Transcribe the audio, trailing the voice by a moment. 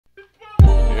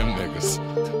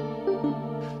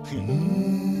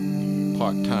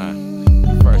Part-time.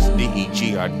 First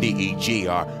D-E-G-R,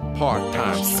 D-E-G-R.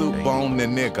 Part-time. Soupbone the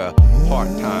nigga.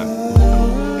 Part-time.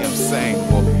 Sane,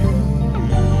 boy.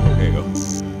 There you go.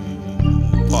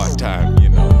 Part-time, you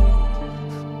know.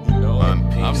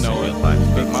 I'm knowing life.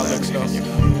 Big my legs though.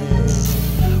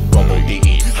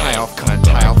 High off cunt,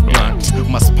 high off blunt.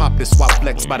 Must pop this swap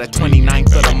flex by the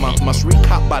 29th of the month. Must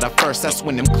recop by the first. That's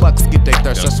when them clucks get their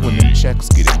thirst. That's when them checks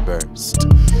get burst.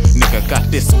 Nigga got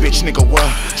this bitch, nigga what?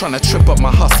 Tryna trip up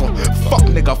my hustle. Fuck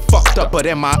nigga fucked up, but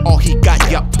am I all he got?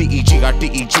 Yup, D-E-G-R,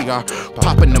 D-E-G-R.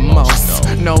 Popping the most.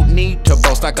 No need to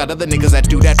boast. I got other niggas that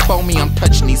do that for me. I'm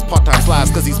touching these part-time slides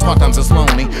cause these part-times is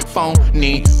lonely.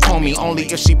 Phony, homie, only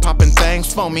if she popping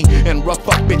things for me. And rough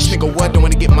up bitch, nigga what? Don't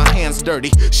wanna get my hands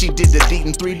dirty. She did the deed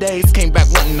in 3 days, came back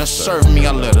wanting to serve me.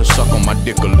 I let her suck on my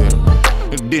dick a little.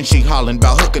 And then she hollering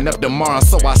about hooking up tomorrow,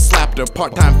 so I slapped her.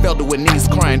 Part-time fell to her knees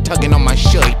crying, tugging on my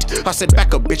shirt. I said,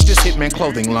 back up bitch, this Hitman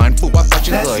clothing line. Fool, I thought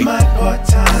you That's good. my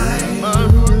part-time.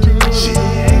 She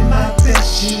ain't my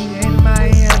bitch, she ain't my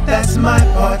aunt. That's my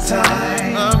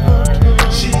part-time.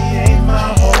 She ain't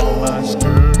my hoe.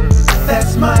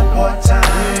 That's my part-time.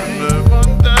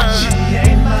 She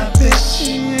ain't my bitch,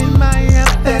 she ain't my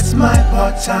aunt. That's my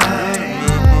part-time.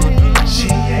 She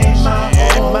ain't my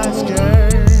hoe.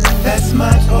 That's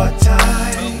my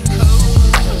part-time.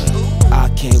 I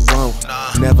can't won't,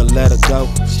 never let her go.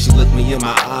 She looked me in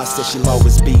my eyes, said she'll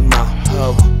always be my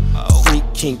hoe. Freak,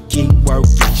 kinky,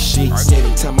 working sheets.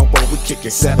 Anytime I want, we kick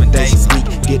it 7 days a week.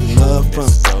 Getting love from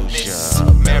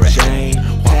Sane.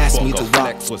 Pass me the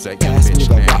rock, pass me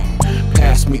the rock,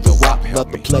 pass me the rock.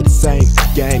 Love to play the same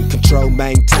game. Control,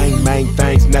 maintain, main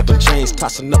things never change.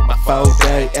 Tossing up my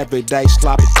 4-day, everyday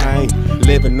sloppy cane.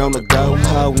 Living on the go,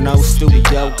 ho, no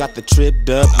studio. Got the trip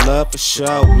up, love for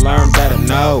show. Learn better,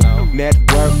 know.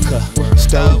 Networker,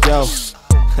 studio.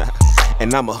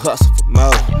 And I'm a hustle for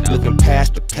more. Looking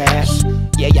past the past,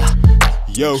 yeah.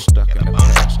 Yo, Stuck in the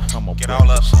past. Come on, get all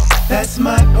up. That's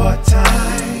my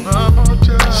part-time.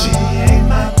 She ain't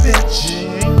my bitch, she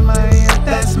ain't my aunt.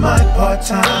 That's my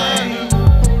part-time.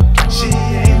 She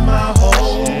ain't my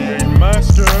hoe.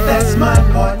 That's my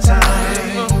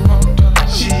part-time.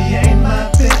 She ain't my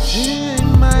bitch, she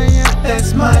ain't my aunt.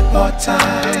 That's my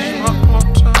part-time.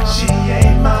 She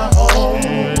ain't my hoe.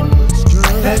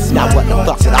 That's now what the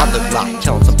fuck did I look like?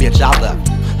 Telling some bitch I love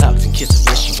you. Hugs and kisses,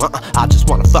 yes you I just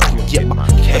wanna fuck you and get my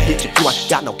cash. Bitch, if you ain't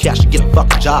got no cash to get a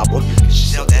fucking job, or you can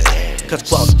sell that ass. Cause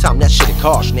for all the time that shit it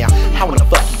costs now. How in the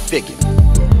fuck you figure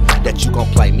that you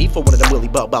gon' play me for one of them willy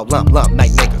bobo lump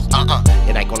night niggas?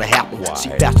 It ain't gonna happen. See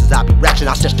bastards I be ratchet,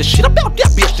 I says the shit about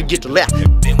that bitch to get to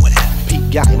laughing. Then what happened? Peep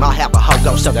game, I'll have a hoe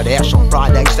go sell that ass on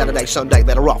Friday, Saturday, Sunday,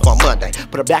 let her off on Monday.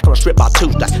 Put her back on the strip by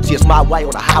Tuesday. See it's my way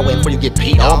on the highway before you get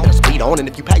peed on. Better speed on, and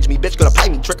if you page me, bitch, gonna pay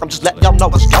me trick. I'm just letting y'all know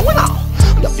what's going on.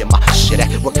 Up in my shit at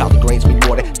work out the greens me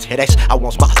more than titties. I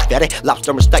want my fatty,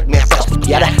 lobster and steak, man, fuck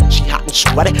spaghetti. She hot and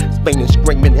sweaty, spinning,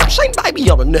 screaming, I'm saying baby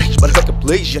on the next, but hook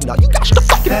please, you know, you got to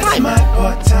fucking That's play me. my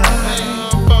part-time.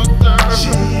 She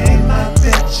ain't my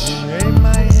bitch, she ain't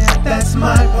my aunt. That's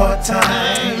my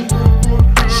part-time.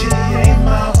 She ain't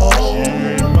my hoe.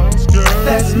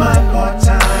 That's my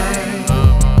part-time.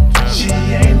 She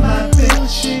ain't my bitch,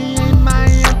 she ain't my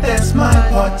aunt. That's my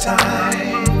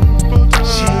part-time.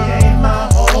 She ain't my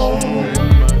hoe.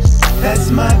 That's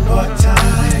my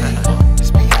part-time.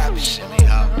 This be happy shit, me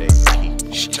out. You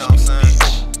know what I'm saying?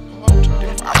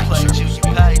 I played you, you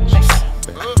paid me.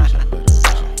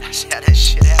 That's how that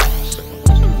shit happens.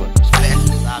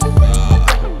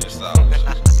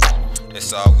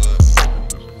 It's all good.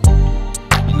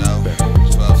 You know,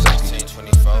 12, 16,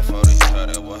 24, 40, how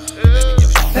that was.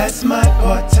 That's my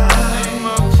part-time.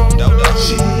 Dope.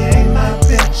 She ain't my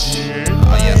bitch.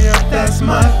 Oh yeah. That's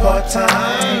my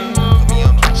part-time. Put me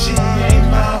on the, She ain't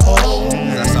my hoe.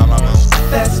 that's all I know.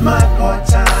 That's my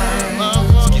part-time.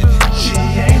 She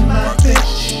ain't my bitch.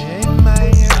 She ain't my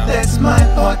aunt. That's my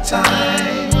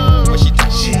part-time. What she do?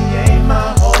 She ain't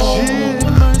my hoe.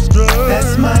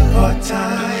 That's my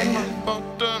part-time.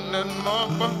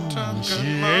 She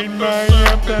ain't my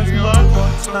aunt, that's my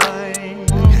part-time.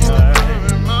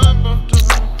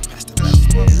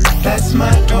 That's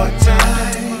my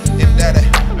part-time. If that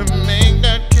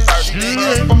She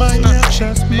ain't my aunt,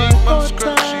 that's my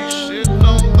part-time.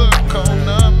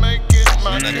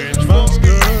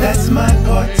 That's my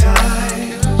part-time.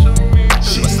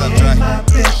 She What's up, ain't Dre? my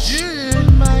bitch. She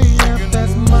ain't my aunt,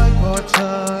 that's my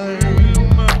part-time.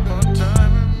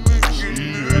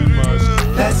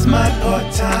 That's my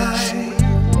part-time.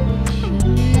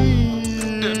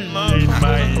 Ain't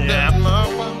my aunt.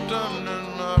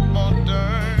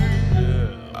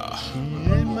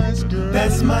 That's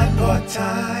That's my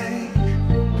part-time.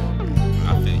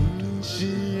 I feel you.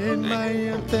 She ain't my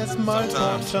aunt, that's my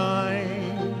Sometimes.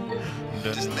 part-time.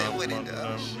 Just stay with it,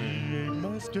 though. She ain't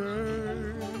my skirt.